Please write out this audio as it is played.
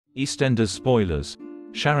EastEnders spoilers.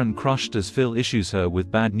 Sharon crushed as Phil issues her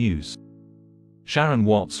with bad news. Sharon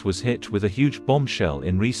Watts was hit with a huge bombshell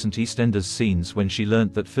in recent EastEnders scenes when she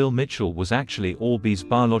learnt that Phil Mitchell was actually Albie's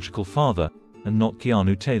biological father, and not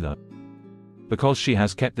Keanu Taylor. Because she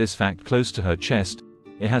has kept this fact close to her chest,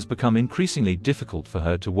 it has become increasingly difficult for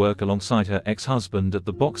her to work alongside her ex-husband at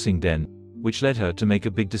the boxing den, which led her to make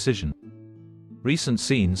a big decision. Recent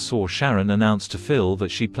scenes saw Sharon announce to Phil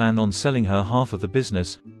that she planned on selling her half of the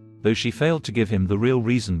business, though she failed to give him the real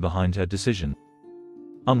reason behind her decision.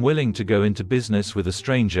 Unwilling to go into business with a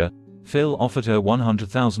stranger, Phil offered her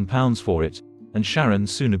 £100,000 for it, and Sharon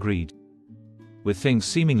soon agreed. With things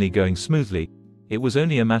seemingly going smoothly, it was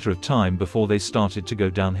only a matter of time before they started to go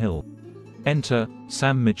downhill. Enter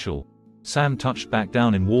Sam Mitchell. Sam touched back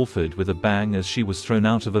down in Walford with a bang as she was thrown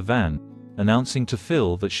out of a van, announcing to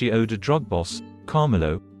Phil that she owed a drug boss,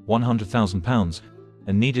 Carmelo, £100,000,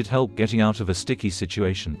 and needed help getting out of a sticky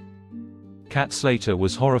situation. Kat Slater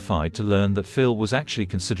was horrified to learn that Phil was actually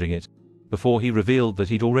considering it, before he revealed that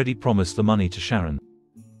he'd already promised the money to Sharon.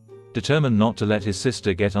 Determined not to let his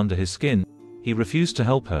sister get under his skin, he refused to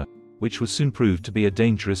help her, which was soon proved to be a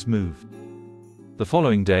dangerous move. The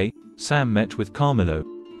following day, Sam met with Carmelo,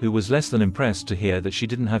 who was less than impressed to hear that she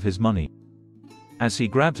didn't have his money. As he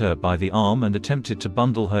grabbed her by the arm and attempted to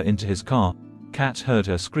bundle her into his car, Kat heard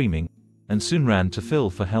her screaming, and soon ran to Phil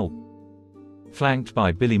for help. Flanked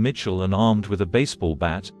by Billy Mitchell and armed with a baseball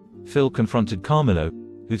bat, Phil confronted Carmelo,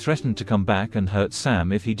 who threatened to come back and hurt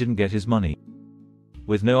Sam if he didn't get his money.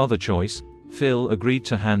 With no other choice, Phil agreed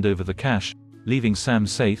to hand over the cash, leaving Sam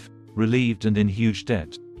safe, relieved and in huge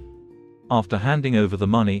debt. After handing over the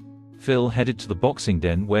money, Phil headed to the boxing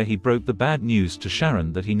den where he broke the bad news to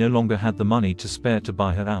Sharon that he no longer had the money to spare to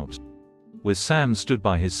buy her out. With Sam stood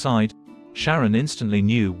by his side, Sharon instantly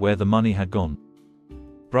knew where the money had gone.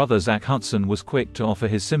 Brother Zach Hudson was quick to offer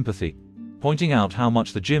his sympathy, pointing out how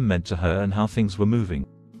much the gym meant to her and how things were moving.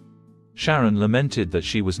 Sharon lamented that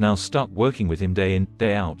she was now stuck working with him day in,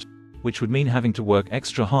 day out, which would mean having to work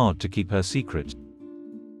extra hard to keep her secret.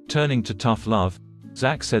 Turning to tough love,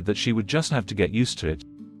 Zach said that she would just have to get used to it.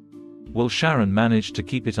 Will Sharon manage to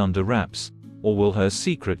keep it under wraps, or will her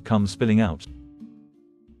secret come spilling out?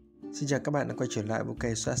 Xin chào các bạn đã quay trở lại với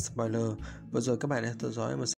kênh Spoiler. Vừa rồi các bạn đã theo dõi một